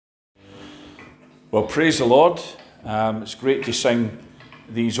Well, praise the Lord. It's great to sing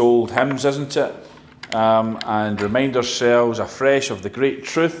these old hymns, isn't it? And remind ourselves afresh of the great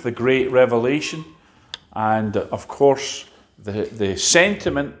truth, the great revelation, and of course the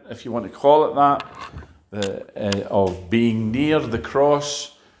sentiment, if you want to call it that, of being near the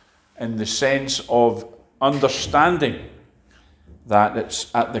cross in the sense of understanding that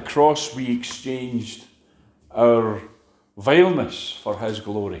it's at the cross we exchanged our vileness for his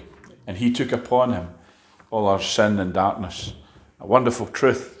glory. And he took upon him all our sin and darkness. A wonderful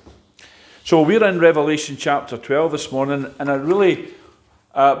truth. So we're in Revelation chapter 12 this morning, and I really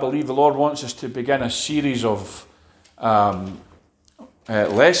believe the Lord wants us to begin a series of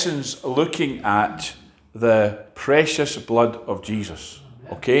lessons looking at the precious blood of Jesus.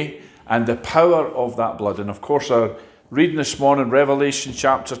 Okay? And the power of that blood. And of course, our reading this morning, Revelation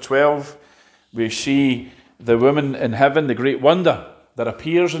chapter 12, we see the woman in heaven, the great wonder that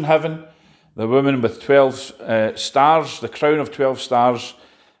appears in heaven, the woman with 12 stars, the crown of 12 stars,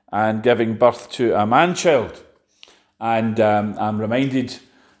 and giving birth to a man-child. And I'm reminded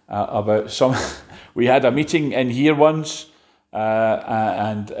about we had a meeting in here once,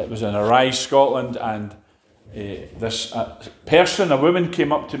 and it was in Arise, Scotland, and this person, a woman,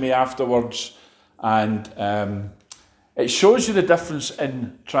 came up to me afterwards, and it shows you the difference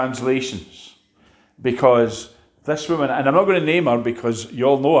in translations, because this woman, and I'm not going to name her because you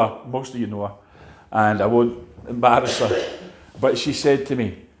all know her, most of you know her, and I won't embarrass her, but she said to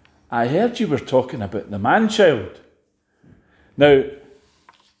me, I heard you were talking about the man-child. Now,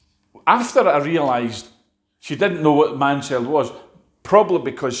 after I realised she didn't know what man-child was,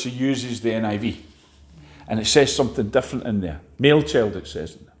 probably because she uses the NIV, and it says something different in there. Male child, it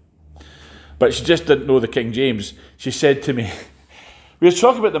says in there. But she just didn't know the King James. She said to me, we were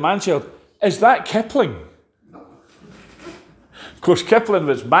talking about the man-child, is that Kipling? Of course, Kipling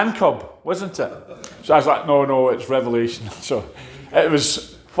was Man Cub, wasn't it? So I was like, no, it's Revelation. So it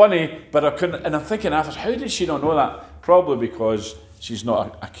was funny, but I couldn't. And I'm thinking after, how did she not know that? Probably because she's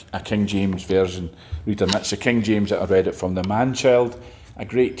not a King James version reader. And that's the King James that I read it from, the man-child, a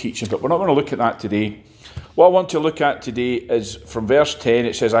great teaching. But we're not going to look at that today. What I want to look at today is from verse 10.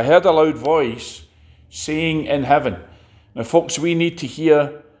 It says, I heard a loud voice saying in heaven. Now, folks, we need to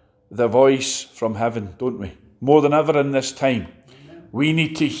hear the voice from heaven, don't we? More than ever in this time. We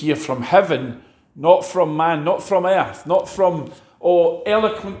need to hear from heaven, not from man, not from earth, not from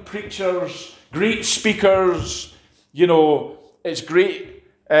eloquent preachers, great speakers. You know, it's great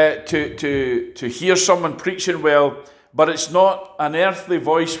to hear someone preaching well, but it's not an earthly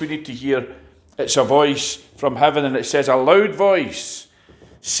voice we need to hear. It's a voice from heaven, and it says, a loud voice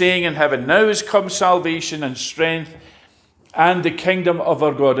saying in heaven, now has come salvation and strength and the kingdom of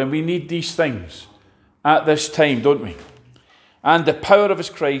our God. And we need these things at this time, don't we? And the power of his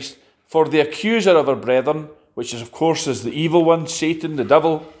Christ, for the accuser of our brethren, which is of course is the evil one, Satan, the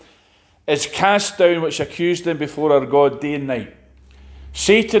devil, is cast down, which accused them before our God day and night.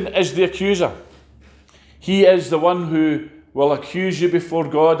 Satan is the accuser. He is the one who will accuse you before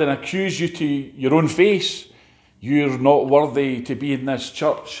God and accuse you to your own face. You're not worthy to be in this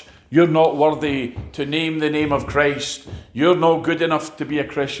church. You're not worthy to name the name of Christ. You're not good enough to be a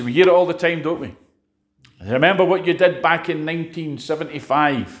Christian. We hear it all the time, don't we? Remember what you did back in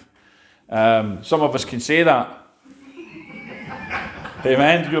 1975. Some of us can say that.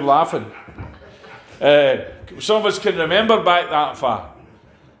 Amen. You're laughing. Some of us can remember back that far.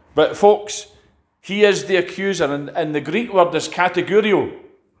 But folks, he is the accuser, and the Greek word is kategorio.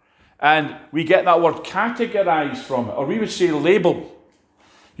 And we get that word categorize from it, or we would say label.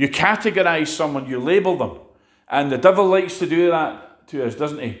 You categorize someone, you label them. And the devil likes to do that to us,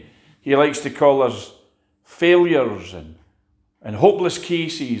 doesn't he? He likes to call us failures and hopeless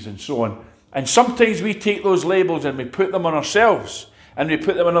cases and so on. And sometimes we take those labels and we put them on ourselves and we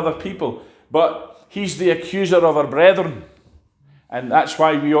put them on other people. But he's the accuser of our brethren. And that's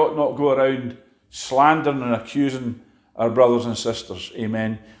why we ought not go around slandering and accusing our brothers and sisters.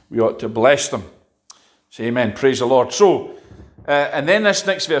 Amen. We ought to bless them. Say amen. Praise the Lord. So, and then this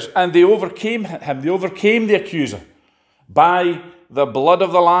next verse, and they overcame him. They overcame the accuser by the blood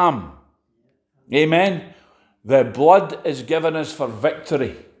of the Lamb. Amen. The blood is given us for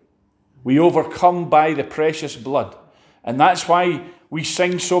victory. We overcome by the precious blood. And that's why we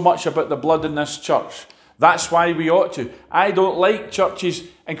sing so much about the blood in this church. That's why we ought to. I don't like churches,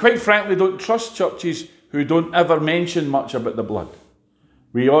 and quite frankly don't trust churches who don't ever mention much about the blood.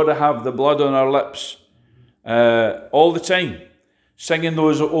 We ought to have the blood on our lips all the time, singing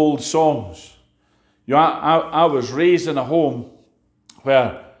those old songs. You know, I was raised in a home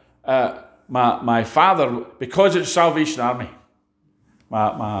where my father, because it's Salvation Army,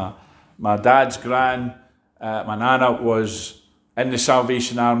 my my dad's gran, my nana, was in the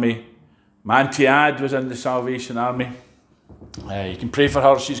Salvation Army. My Auntie Ad was in the Salvation Army. You can pray for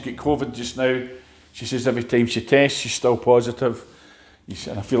her. She's got COVID just now. She says every time she tests, she's still positive.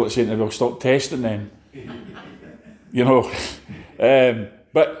 And I feel like saying, "We'll stop testing then." You know.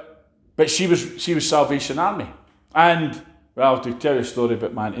 But she was Salvation Army. And, well, to tell you a story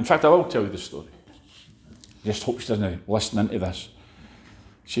about man. In fact, I will tell you the story. Just hope she doesn't listen into this.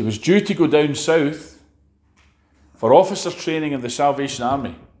 She was due to go down south for officer training in the Salvation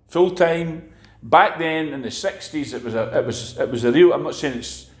Army, full time. Back then in the 60s, it was a real. I'm not saying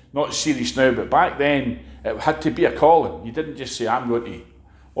it's not serious now, but back then it had to be a calling. You didn't just say, "I'm going to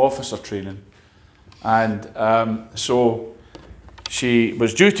officer training," and so she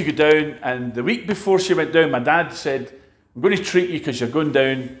was due to go down. And the week before she went down, my dad said, "I'm going to treat you because you're going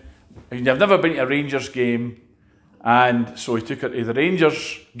down. You've never been to a Rangers game." And so he took her to the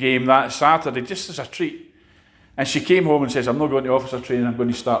Rangers game that Saturday, just as a treat. And she came home and says, "I'm not going to officer training, I'm going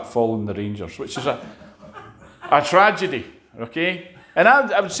to start following the Rangers," which is a tragedy, okay? And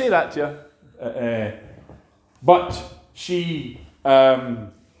I would say that to her. But she's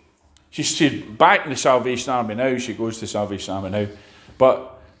back in the Salvation Army now. She goes to the Salvation Army now.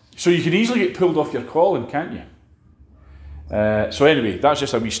 But so you can easily get pulled off your calling, can't you? So anyway, that's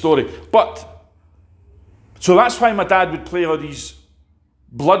just a wee story. But so that's why my dad would play all these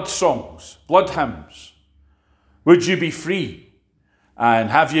blood songs, blood hymns. "Would you be free?" And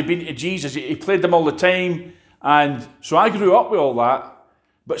 "Have you been to Jesus?" He played them all the time. And so I grew up with all that.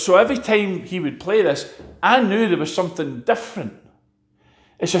 But so every time he would play this, I knew there was something different.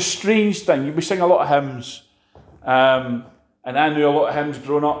 It's a strange thing. We sing a lot of hymns. And I knew a lot of hymns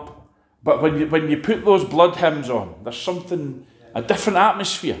growing up. But when you put those blood hymns on, there's something, a different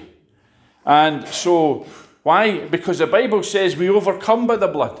atmosphere. And so, why? Because the Bible says we overcome by the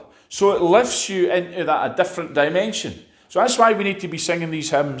blood. So it lifts you into that a different dimension. So that's why we need to be singing these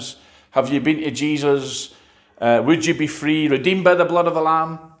hymns. "Have you been to Jesus?" "Would you be free?" "Redeemed by the blood of the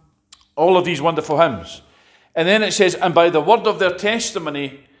Lamb." All of these wonderful hymns. And then it says, "And by the word of their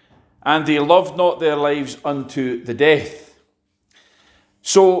testimony, and they loved not their lives unto the death."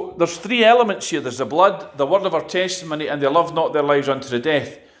 So there's three elements here. There's the blood, the word of our testimony, and they loved not their lives unto the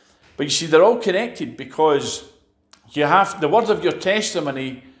death. But you see, they're all connected because you have the word of your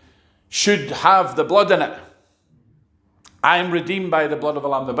testimony should have the blood in it. "I am redeemed by the blood of the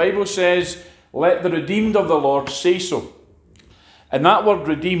Lamb." The Bible says, "Let the redeemed of the Lord say so." And that word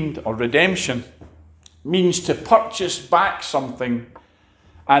redeemed or redemption means to purchase back something,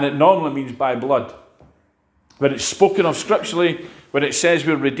 and it normally means by blood. When it's spoken of scripturally, when it says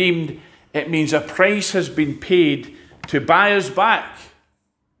we're redeemed, it means a price has been paid to buy us back.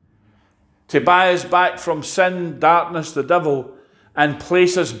 To buy us back from sin, darkness, the devil, and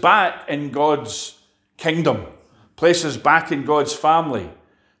place us back in God's kingdom. Place us back in God's family.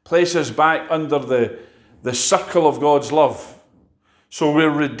 Place us back under the circle of God's love. So we're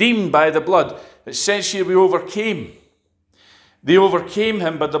redeemed by the blood. It says here we overcame. They overcame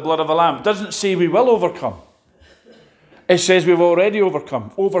him by the blood of the Lamb. It doesn't say we will overcome. It says we've already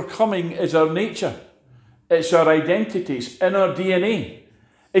overcome. Overcoming is our nature. It's our identity. It's in our DNA.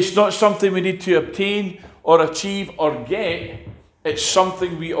 It's not something we need to obtain or achieve or get. It's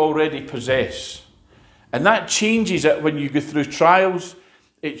something we already possess. And that changes it when you go through trials.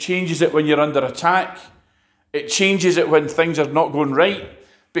 It changes it when you're under attack. It changes it when things are not going right.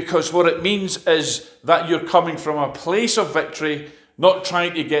 Because what it means is that you're coming from a place of victory, not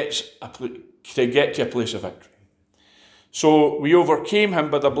trying to get to a place of victory. So we overcame him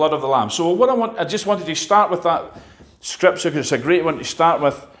by the blood of the Lamb. So I just wanted to start with that scripture because it's a great one to start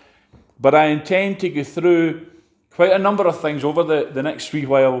with. But I intend to go through quite a number of things over the next wee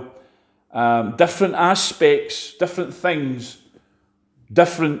while. Different aspects, different things,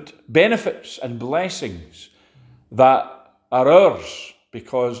 different benefits and blessings that are ours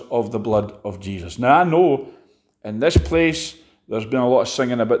because of the blood of Jesus. Now I know in this place there's been a lot of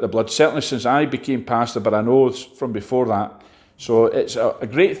singing about the blood, certainly since I became pastor, but I know it's from before that. So it's a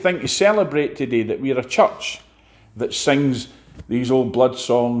great thing to celebrate today that we're a church that sings these old blood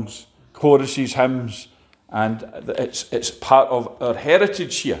songs, choruses, hymns, and it's part of our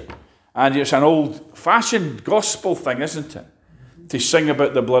heritage here. And it's an old-fashioned gospel thing, isn't it? To sing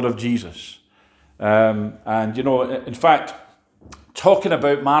about the blood of Jesus. And, you know, in fact, talking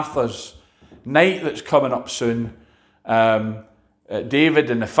about Martha's night that's coming up soon, David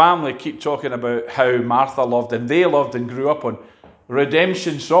and the family keep talking about how Martha loved and they loved and grew up on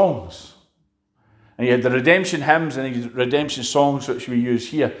redemption songs. And you had the redemption hymns and the redemption songs which we use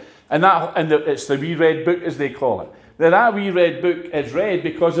here. And it's the wee red book, as they call it. then that wee red book is red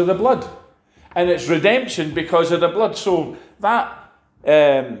because of the blood. And it's redemption because of the blood. So that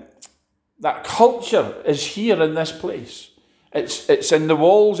culture is here in this place. It's in the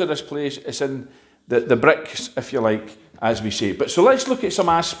walls of this place. It's in the bricks, if you like, as we say. But so let's look at some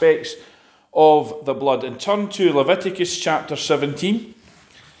aspects of the blood and turn to Leviticus chapter 17.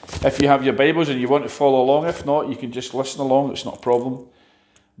 If you have your Bibles and you want to follow along, if not, you can just listen along. It's not a problem.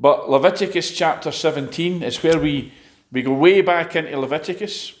 But Leviticus chapter 17 is where we go way back into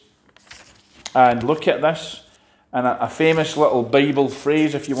Leviticus and look at this. And a famous little Bible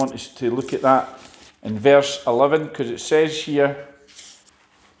phrase, if you want us to look at that, in verse 11, because it says here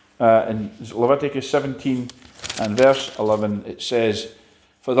in Leviticus 17 and verse 11, it says,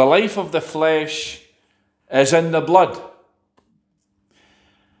 "For the life of the flesh is in the blood,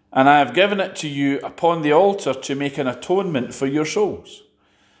 and I have given it to you upon the altar to make an atonement for your souls.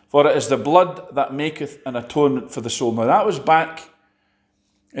 For it is the blood that maketh an atonement for the soul." Now that was back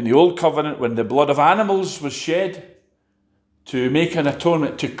in the Old Covenant when the blood of animals was shed to make an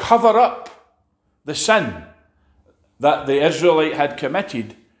atonement, to cover up the sin that the Israelite had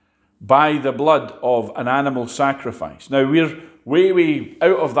committed by the blood of an animal sacrifice. Now we're way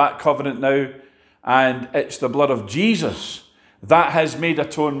out of that covenant now, and it's the blood of Jesus that has made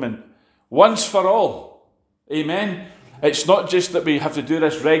atonement once for all. Amen. It's not just that we have to do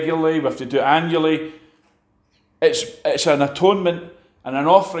this regularly, we have to do it annually. It's an atonement and an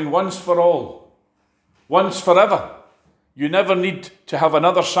offering once for all. Once forever. You never need to have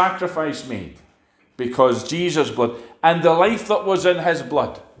another sacrifice made because Jesus' blood and the life that was in his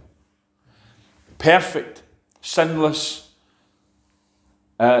blood. Perfect, sinless,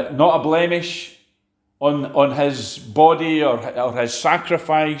 not a blemish on his body or his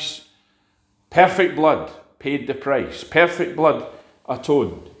sacrifice. Perfect blood paid the price. Perfect blood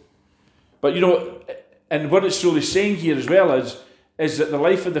atoned. But and what it's really saying here as well is that the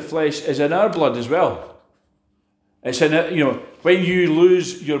life of the flesh is in our blood as well. It's in it, when you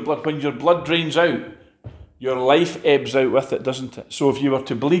lose your blood, when your blood drains out, your life ebbs out with it, doesn't it? So if you were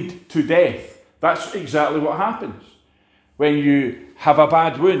to bleed to death, that's exactly what happens. When you have a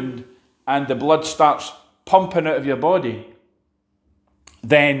bad wound and the blood starts pumping out of your body,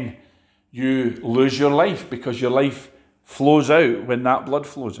 then you lose your life because your life flows out when that blood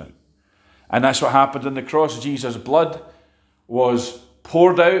flows out. And that's what happened on the cross. Jesus' blood was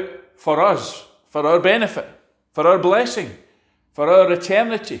poured out for us, for our benefit, for our blessing, for our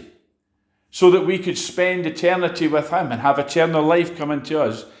eternity, so that we could spend eternity with him and have eternal life come into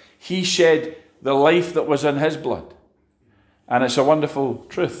us. He shed the life that was in his blood. And it's a wonderful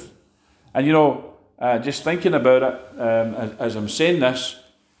truth. And just thinking about it, as I'm saying this,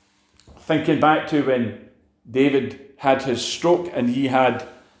 thinking back to when David had his stroke and he had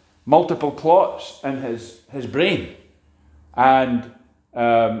multiple clots in his brain. And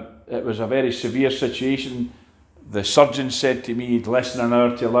it was a very severe situation. The surgeon said to me he'd less than an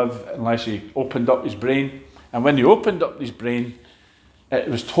hour to live unless he opened up his brain. And when he opened up his brain, it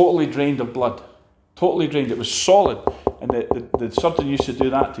was totally drained of blood. Totally drained. It was solid. And the surgeon used to do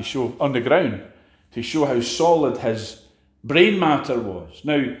that to show, on the ground, to show how solid his brain matter was.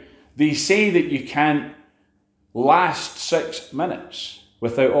 Now, they say that you can't last 6 minutes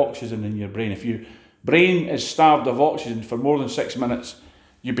without oxygen in your brain. If your brain is starved of oxygen for more than 6 minutes,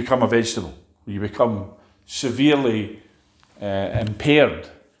 you become a vegetable. You become severely impaired.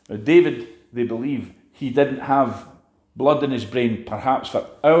 Now, David, they believe, he didn't have blood in his brain perhaps for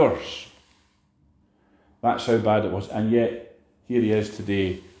hours. That's how bad it was. And yet, here he is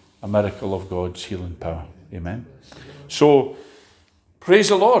today, a miracle of God's healing power. Amen. So, praise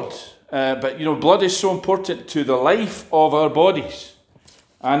the Lord. But blood is so important to the life of our bodies.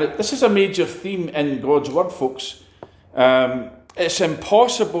 And this is a major theme in God's word, folks. It's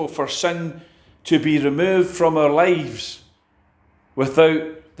impossible for sin to be removed from our lives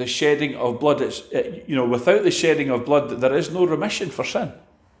without the shedding of blood. Without the shedding of blood, there is no remission for sin.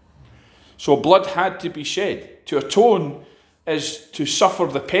 So blood had to be shed. To atone is to suffer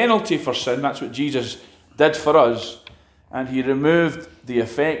the penalty for sin. That's what Jesus did for us. And he removed the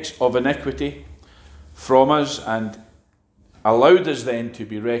effects of iniquity from us and allowed us then to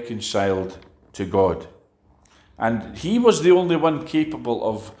be reconciled to God. And he was the only one capable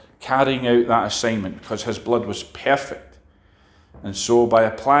of carrying out that assignment because his blood was perfect. And so by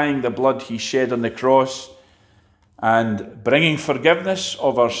applying the blood he shed on the cross and bringing forgiveness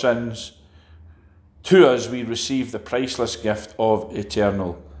of our sins to us, we receive the priceless gift of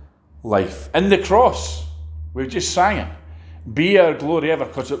eternal life. In the cross, we just sang it, be our glory ever,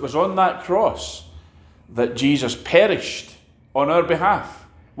 because it was on that cross that Jesus perished on our behalf,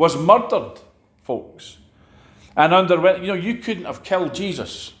 was murdered, folks. and underwent. You couldn't have killed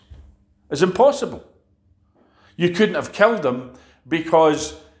Jesus. It's impossible. You couldn't have killed him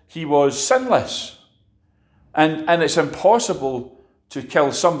because he was sinless. And it's impossible to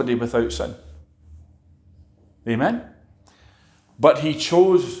kill somebody without sin. Amen? But he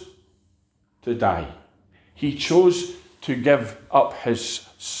chose to die. He chose to give up his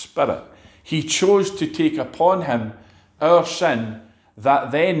spirit. He chose to take upon him our sin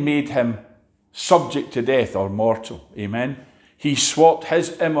that then made him subject to death or mortal. Amen? He swapped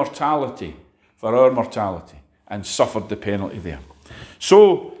his immortality for our mortality and suffered the penalty there.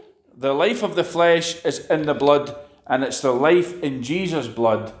 So, the life of the flesh is in the blood, and it's the life in Jesus'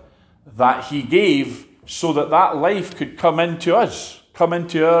 blood that he gave so that that life could come into us, come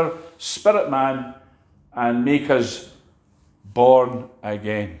into our spirit man, and make us born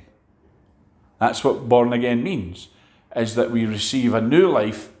again. That's what born again means, is that we receive a new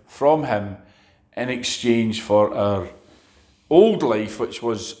life from him in exchange for our old life, which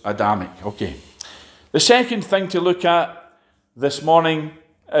was Adamic. Okay. The second thing to look at this morning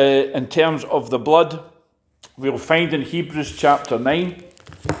in terms of the blood, we'll find in Hebrews chapter 9.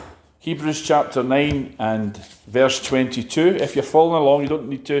 Hebrews chapter 9 and verse 22. If you're following along, you don't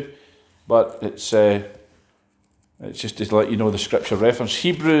need to, but it's just to let you know the scripture reference.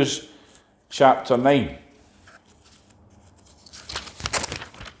 Hebrews chapter 9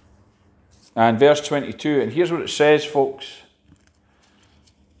 and verse 22. And here's what it says, folks.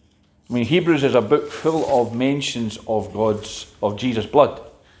 Hebrews is a book full of mentions of Jesus' blood.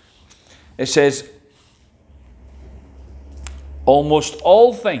 It says, almost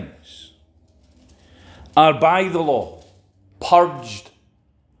all things are by the law purged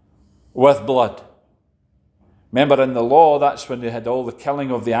with blood. Remember, in the law, that's when they had all the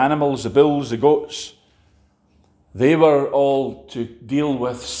killing of the animals, the bulls, the goats. They were all to deal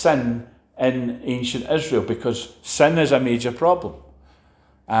with sin in ancient Israel, because sin is a major problem.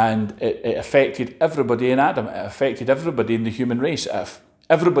 And it affected everybody in Adam. It affected everybody in the human race.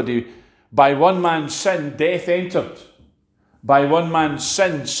 Everybody, by one man's sin, death entered. By one man's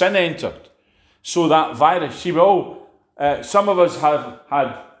sin, sin entered. So that virus, some of us have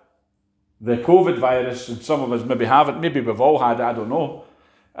had the COVID virus, and some of us maybe haven't. Maybe we've all had it, I don't know.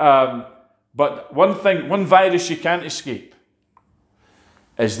 But one virus you can't escape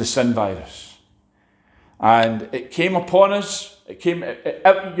is the sin virus. And it came upon us.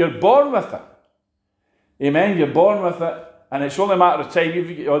 You're born with it. Amen? You're born with it. And it's only a matter of time. You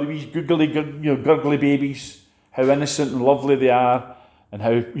get all these gurgly babies, how innocent and lovely they are, and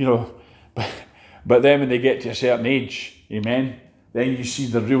how, but then when they get to a certain age, amen, then you see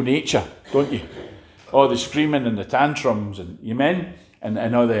the real nature, don't you? All the screaming and the tantrums, and amen,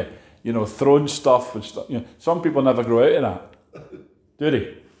 and all the, throwing stuff and stuff. Some people never grow out of that. Do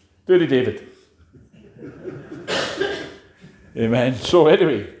they? Do they, David? Amen. So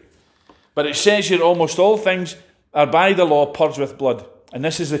anyway, but it says here, almost all things are by the law purged with blood. And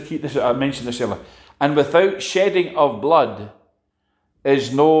this is the key, I mentioned this earlier. And without shedding of blood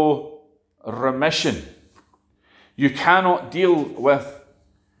is no remission. You cannot deal with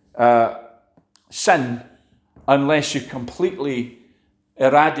sin unless you completely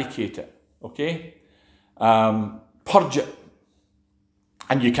eradicate it. Okay? Purge it.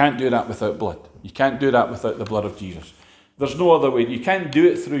 And you can't do that without blood. You can't do that without the blood of Jesus. There's no other way. You can't do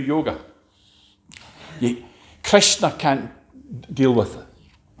it through yoga. Krishna can't deal with it.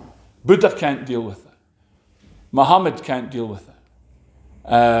 Buddha can't deal with it. Muhammad can't deal with it.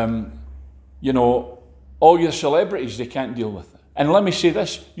 All your celebrities, they can't deal with it. And let me say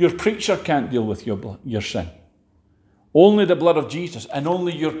this, your preacher can't deal with your sin. Only the blood of Jesus, and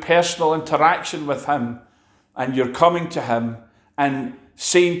only your personal interaction with him, and your coming to him and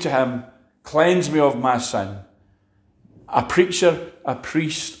saying to him, cleanse me of my sin. A preacher, a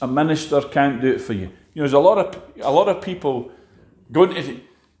priest, a minister can't do it for you. There's a lot of people going to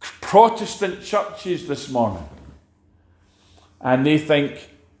Protestant churches this morning, and they think,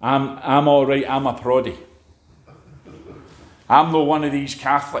 I'm all right, I'm a proddy. I'm not one of these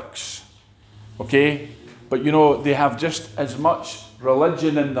Catholics. Okay? But they have just as much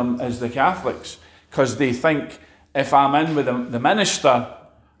religion in them as the Catholics, because they think, if I'm in with the minister,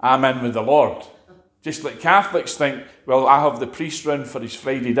 I'm in with the Lord. Just like Catholics think, well, I have the priest round for his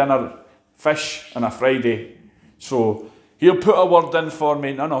Friday dinner, fish on a Friday, so he'll put a word in for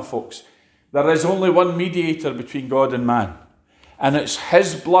me. No, folks. There is only one mediator between God and man, and it's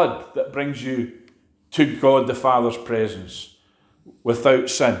his blood that brings you to God the Father's presence without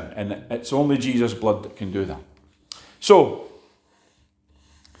sin, and it's only Jesus' blood that can do that. So,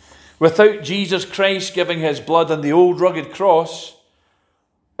 without Jesus Christ giving his blood on the old rugged cross,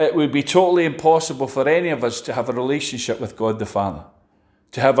 it would be totally impossible for any of us to have a relationship with God the Father,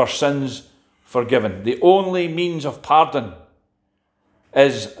 to have our sins forgiven. The only means of pardon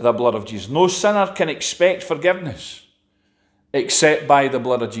is the blood of Jesus. No sinner can expect forgiveness except by the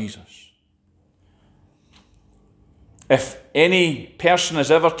blood of Jesus. If any person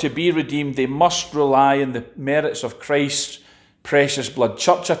is ever to be redeemed, they must rely on the merits of Christ's precious blood.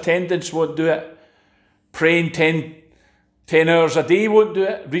 Church attendance won't do it. Praying 10 hours a day won't do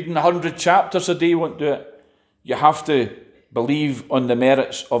it. Reading 100 chapters a day won't do it. You have to believe on the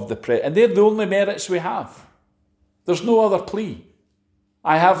merits of the prayer. And they're the only merits we have. There's no other plea.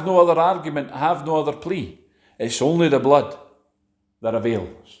 I have no other argument. I have no other plea. It's only the blood that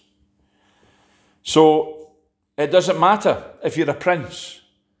avails. So it doesn't matter if you're a prince.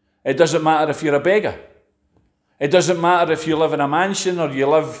 It doesn't matter if you're a beggar. It doesn't matter if you live in a mansion or you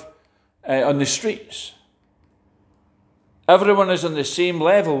live on the streets. Everyone is on the same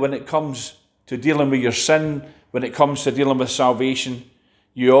level when it comes to dealing with your sin, when it comes to dealing with salvation.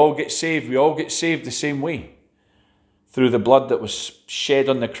 You all get saved. We all get saved the same way, through the blood that was shed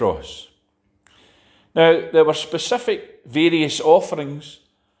on the cross. Now, there were specific various offerings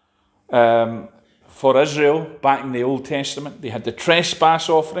for Israel back in the Old Testament. They had the trespass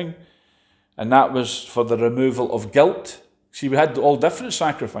offering, and that was for the removal of guilt. See, we had all different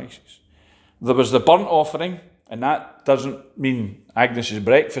sacrifices. There was the burnt offering, and that doesn't mean Agnes's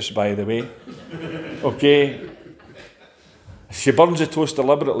breakfast, by the way. Okay? She burns the toast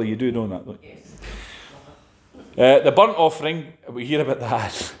deliberately, you do know that, don't you? The burnt offering, we hear about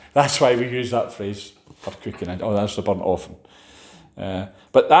that. That's why we use that phrase for cooking. Oh, that's the burnt offering.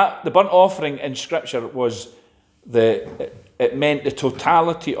 But the burnt offering in Scripture was it meant the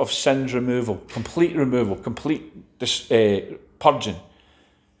totality of sin's removal, complete purging,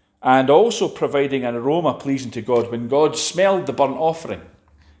 and also providing an aroma pleasing to God. When God smelled the burnt offering,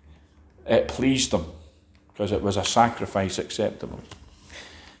 it pleased him because it was a sacrifice acceptable.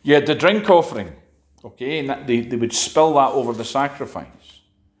 You had the drink offering, okay, and that they would spill that over the sacrifice,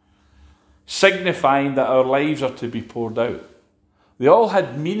 signifying that our lives are to be poured out. They all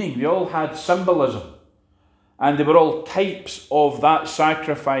had meaning, they all had symbolism, and they were all types of that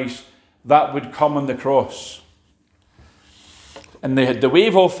sacrifice that would come on the cross. And they had the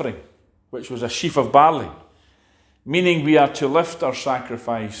wave offering, which was a sheaf of barley, meaning we are to lift our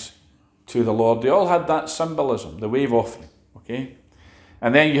sacrifice to the Lord. They all had that symbolism, the wave offering, okay?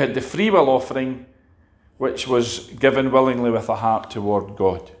 And then you had the free will offering, which was given willingly with a heart toward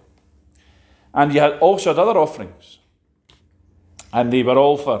God. And you had also had other offerings, and they were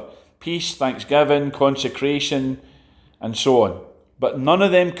all for peace, thanksgiving, consecration, and so on. But none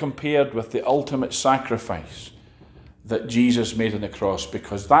of them compared with the ultimate sacrifice that Jesus made on the cross,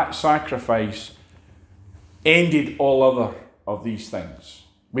 because that sacrifice ended all other of these things.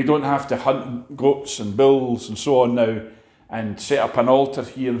 We don't have to hunt goats and bulls and so on now and set up an altar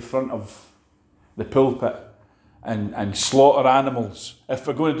here in front of the pulpit and slaughter animals. If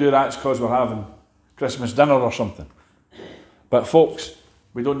we're going to do that, it's because we're having Christmas dinner or something. But folks,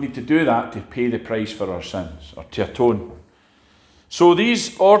 we don't need to do that to pay the price for our sins or to atone. So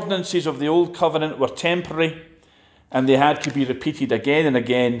these ordinances of the Old Covenant were temporary, and they had to be repeated again and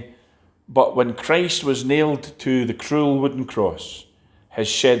again. But when Christ was nailed to the cruel wooden cross, his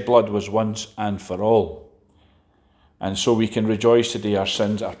shed blood was once and for all. And so we can rejoice today our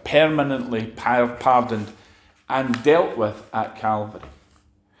sins are permanently pardoned and dealt with at Calvary.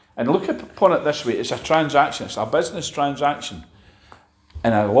 And look upon it this way, it's a transaction, it's a business transaction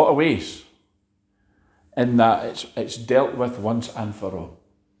in a lot of ways, in that it's dealt with once and for all.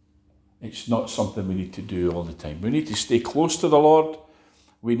 It's not something we need to do all the time. We need to stay close to the Lord.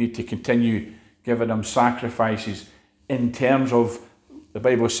 We need to continue giving him sacrifices in terms of, the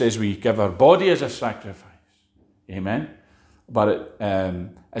Bible says we give our body as a sacrifice. Amen? But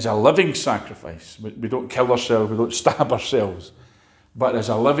as a living sacrifice. We don't kill ourselves, we don't stab ourselves. But as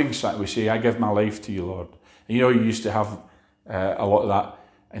a living sacrifice, we say, I give my life to you, Lord. And you used to have a lot of that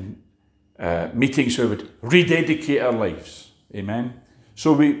in meetings where we would rededicate our lives. Amen?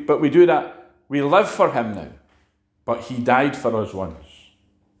 But we do that. We live for him now. But he died for us once.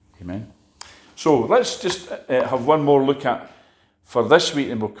 Amen? So let's just have one more look at for this week,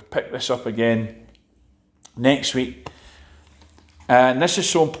 and we'll pick this up again next week. And this is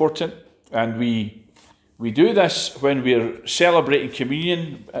so important, and we do this when we're celebrating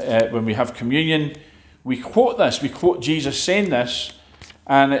communion. When we have communion, we quote this. We quote Jesus saying this,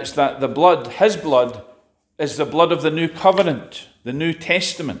 and it's that the blood, his blood, is the blood of the new covenant, the New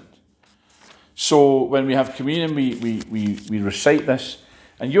Testament. So when we have communion, we recite this,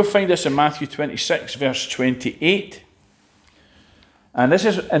 and you'll find this in Matthew 26, verse 28. And this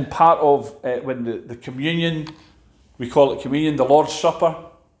is in part of when the communion, we call it communion, the Lord's Supper.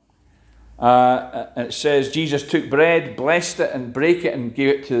 It says Jesus took bread, blessed it and brake it and gave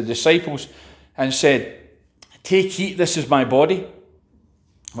it to the disciples and said, "Take, eat, this is my body,"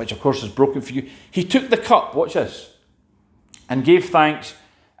 which of course is broken for you. He took the cup, watch this, and gave thanks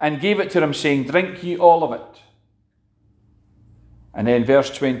and gave it to them, saying, "Drink ye all of it." And then verse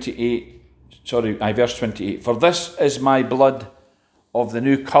 28, "For this is my blood of the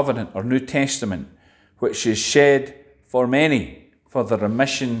new covenant," or New Testament, "which is shed for many for the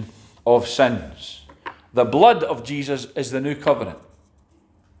remission of sins." The blood of Jesus is the new covenant.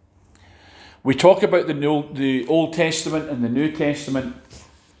 We talk about the Old Testament and the New Testament,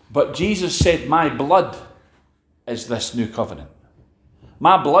 but Jesus said, "My blood is this new covenant."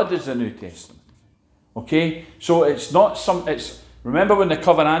 My blood is the New Testament. Okay? So it's not remember when the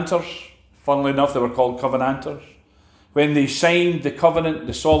Covenanters, funnily enough, they were called Covenanters, when they signed the covenant,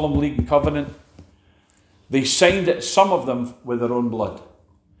 the Solemn League covenant, they signed it, some of them, with their own blood.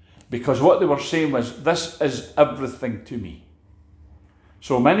 Because what they were saying was, "This is everything to me."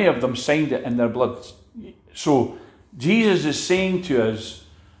 So many of them signed it in their blood. So Jesus is saying to us,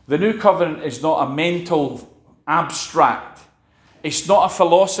 the new covenant is not a mental abstract. It's not a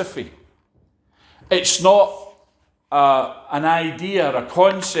philosophy. It's not an idea, a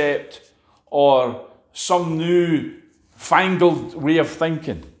concept, or some new fangled way of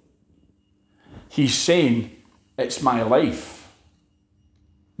thinking. He's saying, it's my life.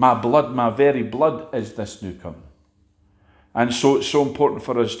 My blood, my very blood is this new covenant. And so it's so important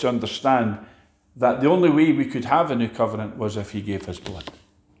for us to understand that the only way we could have a new covenant was if he gave his blood.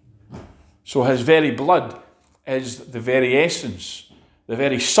 So his very blood is the very essence, the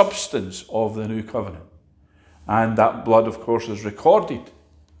very substance of the new covenant. And that blood, of course, is recorded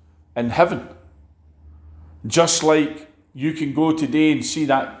in heaven. Just like you can go today and see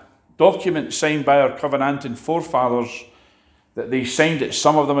that document signed by our covenanting forefathers, that they signed it,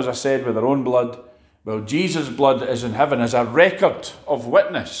 some of them, as I said, with their own blood. Well, Jesus' blood is in heaven as a record of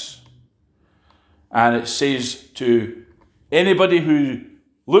witness. And it says to anybody who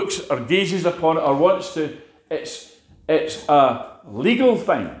looks or gazes upon it or wants to, it's a legal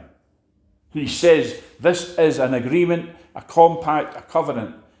thing. He says, this is an agreement, a compact, a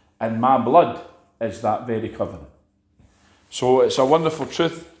covenant, and my blood is that very covenant. So it's a wonderful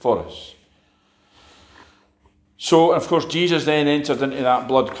truth for us. So, of course, Jesus then entered into that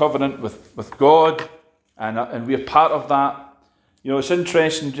blood covenant with God, and we're part of that. You know, it's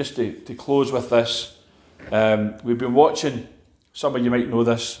interesting, just to close with this. We've been watching, some of you might know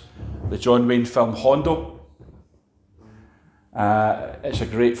this, the John Wayne film Hondo. It's a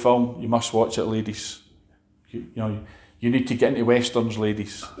great film. You must watch it, ladies. You need to get into westerns,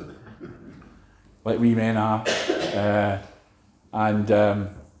 ladies, like we men are.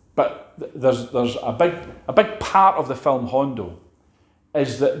 But there's a big part of the film Hondo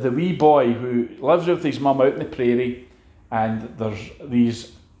is that the wee boy who lives with his mum out in the prairie, and there's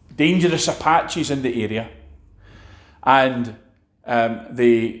these dangerous Apaches in the area, and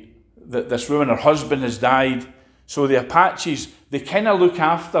this woman, her husband has died, so the Apaches, they kind of look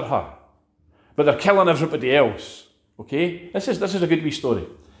after her, but they're killing everybody else. Okay, this is a good wee story.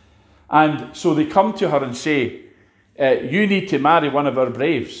 And so they come to her and say, you need to marry one of our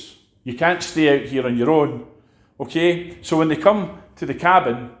braves. You can't stay out here on your own. Okay? So when they come to the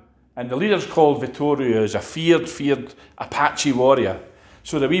cabin, and the leader's called Vittorio, is a feared Apache warrior.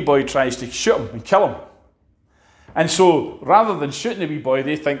 So the wee boy tries to shoot him and kill him. And so rather than shooting the wee boy,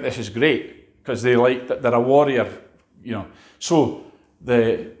 they think this is great, because they like that they're a warrior, you know. So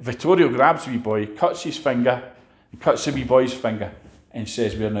the Vittorio grabs the wee boy, cuts his finger, cuts the wee boy's finger, and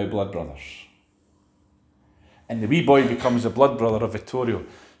says, "We're now blood brothers." And the wee boy becomes the blood brother of Vittorio.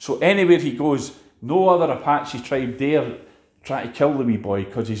 So anywhere he goes, no other Apache tribe dare try to kill the wee boy,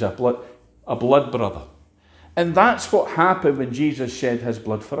 because he's a blood brother. And that's what happened when Jesus shed his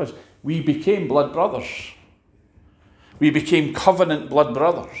blood for us. We became blood brothers. We became covenant blood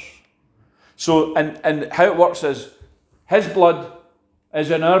brothers. So, and how it works is, his blood is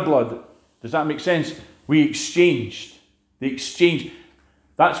in our blood. Does that make sense? We exchanged. The exchange.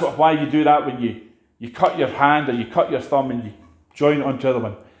 That's why you do that when you cut your hand or you cut your thumb and you join it onto the other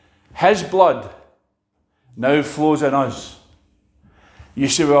one. His blood now flows in us. You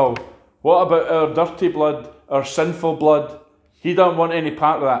say, well, what about our dirty blood, our sinful blood? He don't want any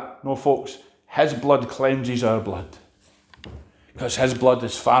part of that. No, folks, his blood cleanses our blood, because his blood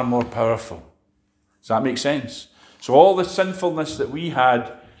is far more powerful. Does that make sense? So all the sinfulness that we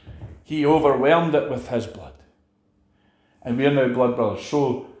had, he overwhelmed it with his blood. And we are now blood brothers.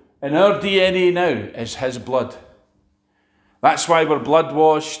 So in our DNA now is his blood. That's why we're blood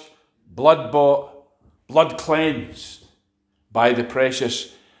washed, blood bought, blood cleansed by the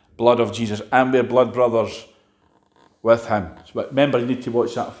precious blood of Jesus. And we're blood brothers with him. But remember, you need to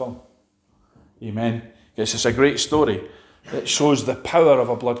watch that film. Amen. Because it's a great story. It shows the power of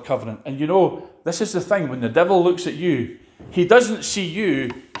a blood covenant. And you know, this is the thing. When the devil looks at you, he doesn't see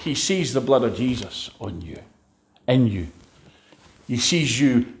you. He sees the blood of Jesus on you, in you. He sees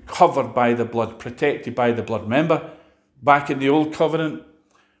you covered by the blood, protected by the blood. Remember, back in the old covenant,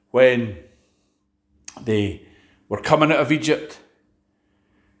 when they were coming out of Egypt,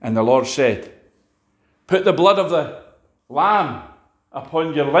 and the Lord said, put the blood of the lamb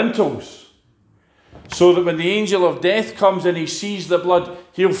upon your lintels, so that when the angel of death comes and he sees the blood,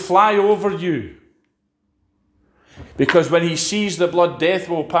 he'll fly over you. Because when he sees the blood, death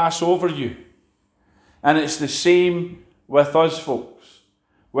will pass over you. And it's the same with us, folks.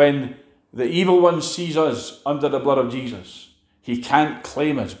 When the evil one sees us under the blood of Jesus, he can't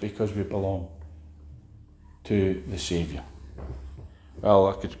claim us because we belong to the Saviour. Well,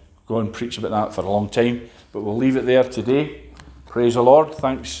 I could go and preach about that for a long time, but we'll leave it there today. Praise the Lord.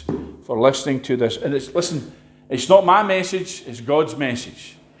 Thanks for listening to this. And it's not my message, it's God's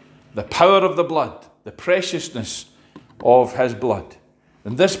message. The power of the blood, the preciousness of his blood.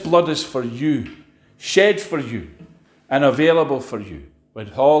 And this blood is for you, shed for you, and available for you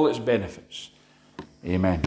with all its benefits. Amen.